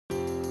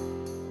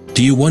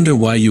Do you wonder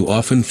why you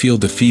often feel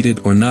defeated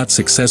or not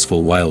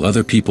successful while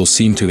other people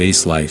seem to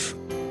ace life?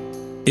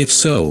 If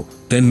so,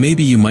 then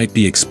maybe you might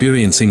be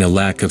experiencing a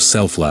lack of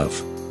self-love.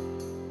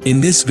 In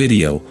this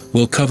video,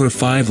 we'll cover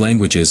 5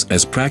 languages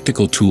as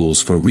practical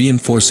tools for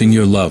reinforcing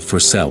your love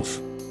for self.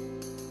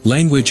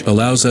 Language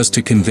allows us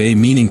to convey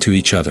meaning to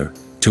each other,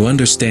 to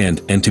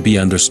understand and to be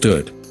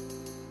understood.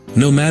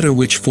 No matter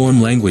which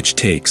form language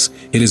takes,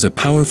 it is a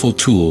powerful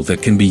tool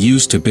that can be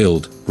used to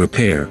build,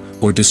 repair,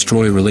 or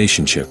destroy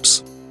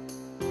relationships.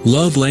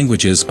 Love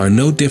languages are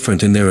no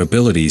different in their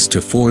abilities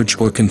to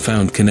forge or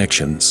confound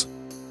connections.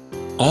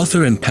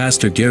 Author and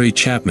pastor Gary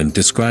Chapman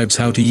describes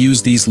how to use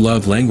these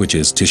love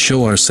languages to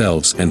show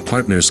ourselves and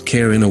partners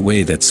care in a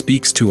way that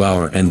speaks to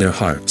our and their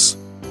hearts.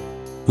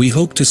 We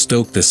hope to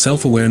stoke the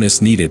self-awareness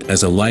needed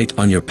as a light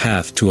on your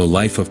path to a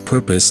life of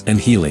purpose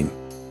and healing.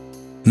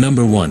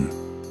 Number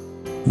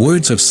 1.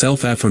 Words of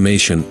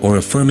self-affirmation or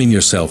affirming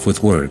yourself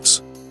with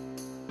words.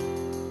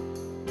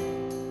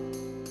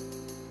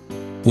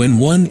 When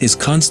one is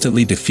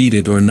constantly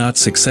defeated or not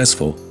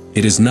successful,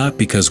 it is not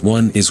because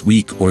one is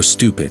weak or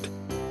stupid.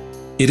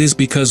 It is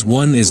because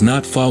one is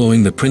not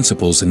following the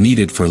principles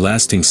needed for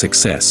lasting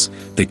success,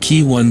 the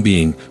key one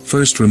being,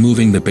 first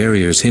removing the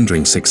barriers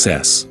hindering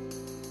success.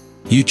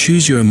 You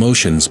choose your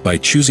emotions by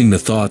choosing the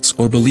thoughts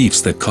or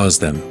beliefs that cause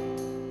them.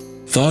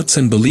 Thoughts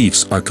and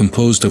beliefs are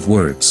composed of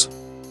words.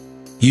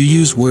 You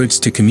use words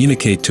to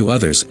communicate to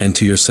others and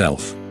to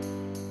yourself.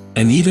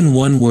 And even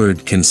one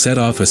word can set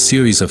off a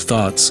series of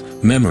thoughts,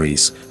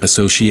 memories,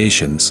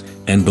 associations,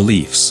 and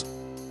beliefs.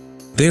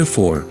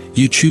 Therefore,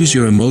 you choose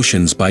your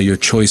emotions by your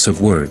choice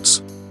of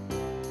words.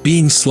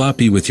 Being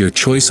sloppy with your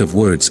choice of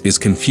words is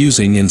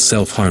confusing and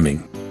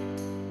self-harming.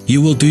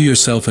 You will do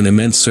yourself an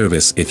immense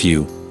service if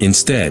you,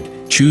 instead,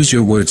 choose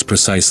your words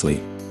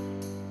precisely.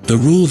 The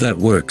rule that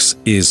works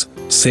is,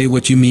 say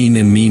what you mean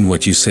and mean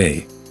what you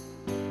say.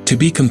 To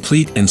be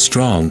complete and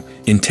strong,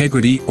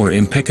 integrity or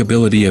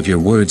impeccability of your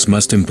words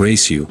must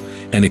embrace you,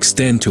 and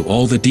extend to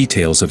all the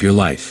details of your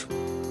life.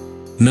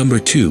 Number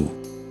 2.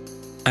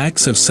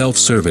 Acts of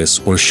self-service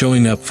or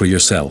showing up for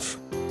yourself.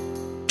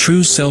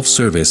 True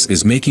self-service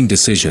is making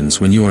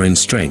decisions when you are in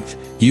strength,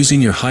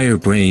 using your higher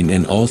brain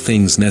and all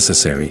things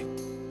necessary.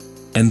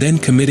 And then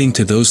committing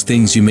to those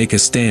things you make a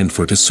stand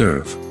for to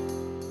serve.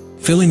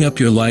 Filling up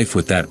your life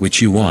with that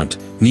which you want,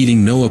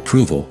 needing no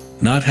approval,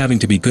 not having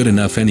to be good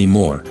enough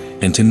anymore,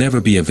 and to never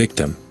be a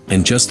victim,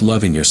 and just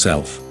loving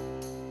yourself.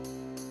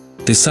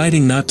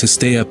 Deciding not to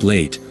stay up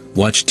late,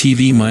 watch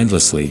TV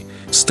mindlessly,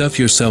 stuff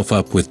yourself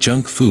up with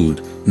junk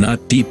food,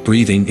 not deep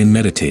breathing and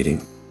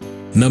meditating.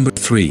 Number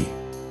 3.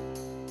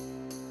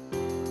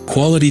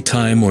 Quality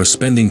time or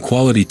spending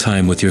quality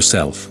time with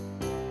yourself.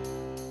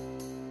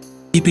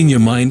 Keeping your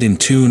mind in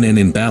tune and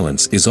in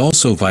balance is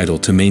also vital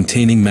to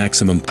maintaining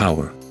maximum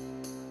power.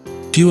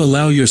 If you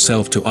allow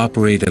yourself to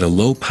operate at a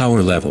low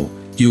power level,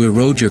 you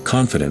erode your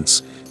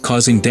confidence,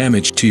 causing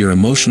damage to your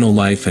emotional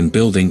life and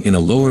building in a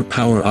lower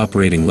power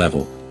operating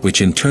level,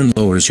 which in turn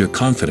lowers your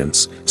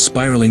confidence,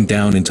 spiraling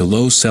down into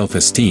low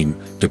self-esteem,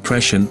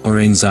 depression or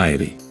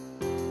anxiety.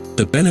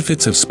 The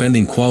benefits of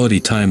spending quality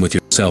time with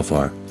yourself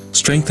are,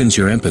 strengthens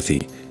your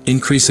empathy,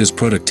 increases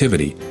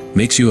productivity,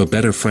 makes you a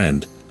better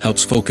friend,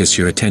 helps focus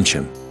your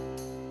attention.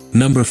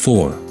 Number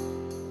 4.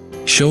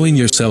 Showing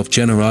yourself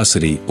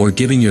generosity or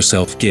giving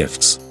yourself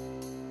gifts.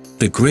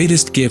 The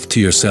greatest gift to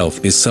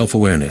yourself is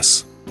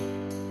self-awareness.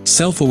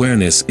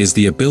 Self-awareness is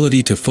the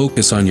ability to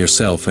focus on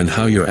yourself and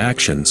how your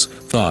actions,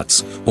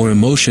 thoughts, or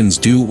emotions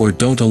do or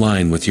don't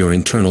align with your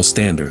internal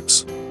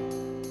standards.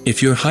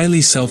 If you're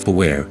highly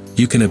self-aware,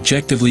 you can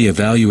objectively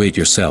evaluate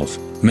yourself,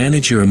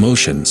 manage your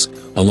emotions,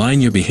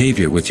 align your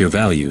behavior with your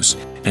values,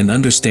 and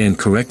understand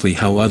correctly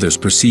how others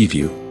perceive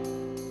you.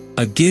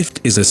 A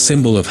gift is a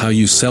symbol of how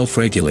you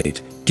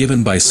self-regulate,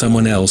 given by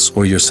someone else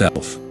or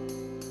yourself.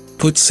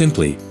 Put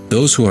simply,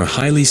 those who are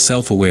highly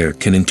self-aware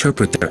can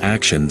interpret their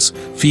actions,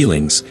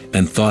 feelings,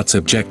 and thoughts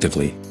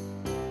objectively.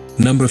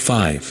 Number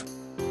 5.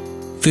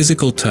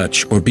 Physical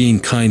touch or being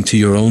kind to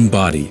your own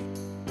body.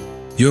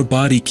 Your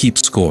body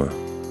keeps score.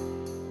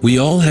 We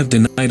all have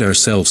denied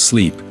ourselves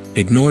sleep,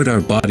 ignored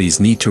our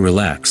body's need to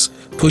relax,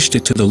 pushed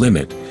it to the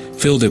limit,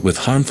 filled it with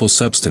harmful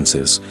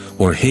substances,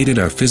 or hated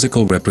our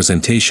physical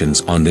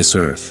representations on this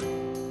earth.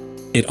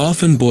 It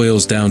often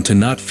boils down to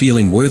not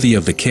feeling worthy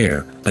of the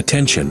care,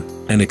 attention,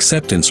 and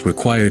acceptance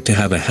required to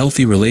have a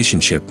healthy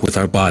relationship with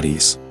our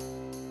bodies.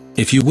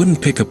 If you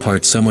wouldn't pick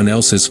apart someone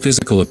else's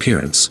physical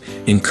appearance,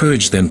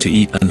 encourage them to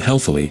eat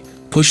unhealthily,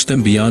 push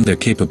them beyond their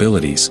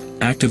capabilities,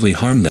 actively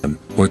harm them,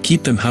 or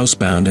keep them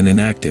housebound and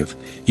inactive,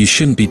 you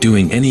shouldn't be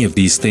doing any of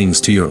these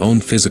things to your own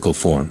physical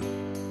form.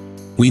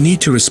 We need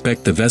to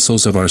respect the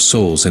vessels of our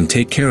souls and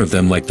take care of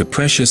them like the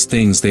precious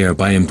things they are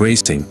by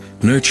embracing,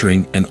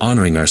 nurturing, and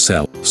honoring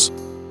ourselves.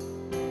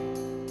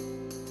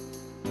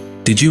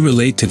 Did you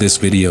relate to this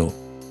video?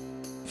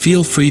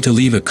 Feel free to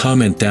leave a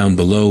comment down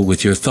below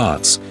with your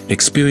thoughts,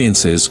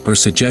 experiences or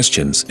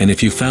suggestions, and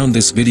if you found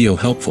this video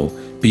helpful,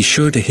 be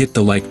sure to hit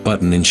the like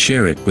button and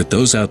share it with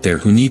those out there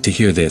who need to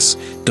hear this.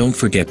 Don't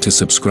forget to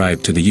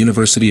subscribe to the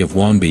University of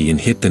Wombe and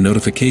hit the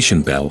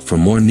notification bell for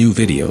more new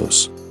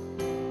videos.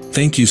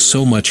 Thank you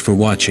so much for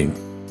watching.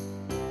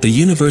 The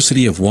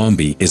University of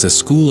Wombe is a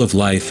school of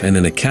life and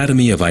an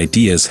academy of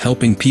ideas,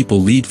 helping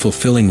people lead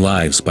fulfilling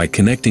lives by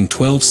connecting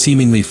 12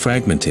 seemingly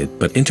fragmented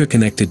but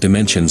interconnected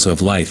dimensions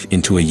of life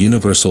into a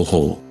universal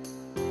whole.